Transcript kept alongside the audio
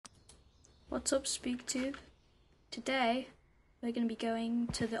What's up, SpeakTube? Today we're going to be going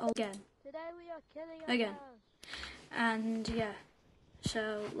to the old again. Today we are killing again. And yeah,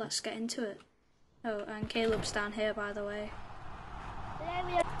 so let's get into it. Oh, and Caleb's down here, by the way. Today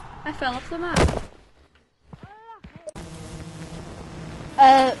we are I fell off the map.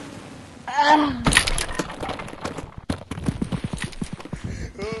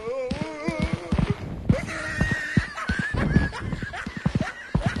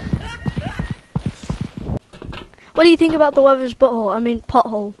 What do you think about the weather's butthole? I mean,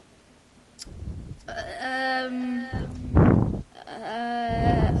 pothole.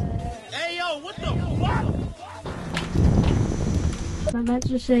 Hey yo, what the fuck? I meant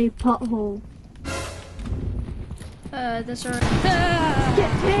to say pothole. There's a...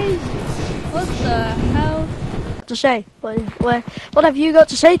 Get tased! What the hell? To say? What have you got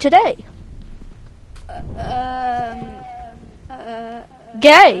to say today?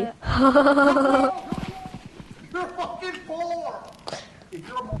 Gay! You're fucking poor!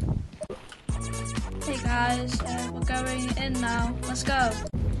 Hey guys, we're going in now. Let's go.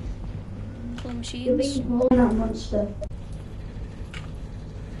 Pull machines. monster.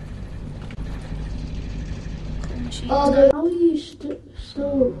 Pull machines. How are you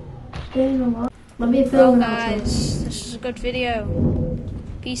still staying alive? Let me Well guys, this is a good video.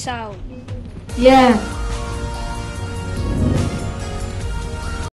 Peace out. Yeah.